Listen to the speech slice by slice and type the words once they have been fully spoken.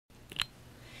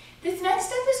This next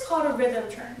step is called a rhythm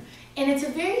turn, and it's a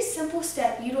very simple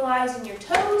step utilizing your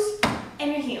toes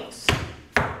and your heels.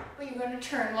 But you're going to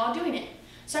turn while doing it.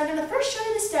 So I'm going to first show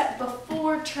you the step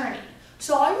before turning.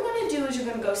 So all you're going to do is you're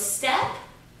going to go step,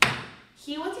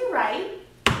 heel with your right,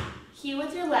 heel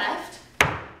with your left,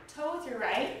 toe with your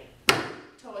right,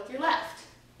 toe with your left.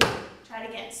 Try it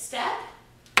again. Step,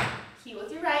 heel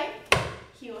with your right,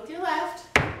 heel with your left,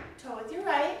 toe with your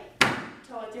right,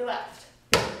 toe with your left.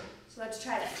 So let's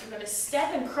try that. You're going to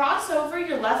step and cross over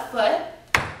your left foot.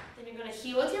 Then you're going to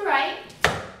heel with your right,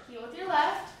 heel with your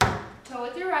left, toe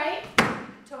with your right,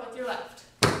 toe with your left.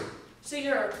 So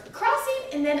you're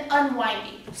crossing and then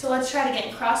unwinding. So let's try it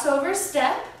again. Cross over,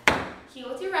 step, heel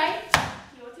with your right,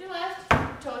 heel with your left,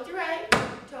 toe with your right,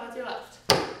 toe with your left.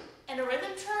 And a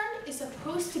rhythm turn is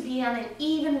supposed to be on an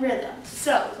even rhythm.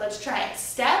 So let's try it.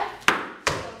 Step,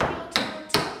 heel, heel, toe,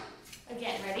 toe.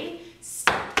 Again, ready?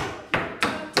 Step, heel, heel,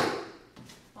 toe, toe.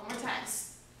 One more time.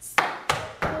 Step,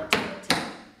 heel, heel, toe.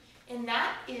 And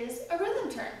that is a rhythm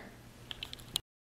turn.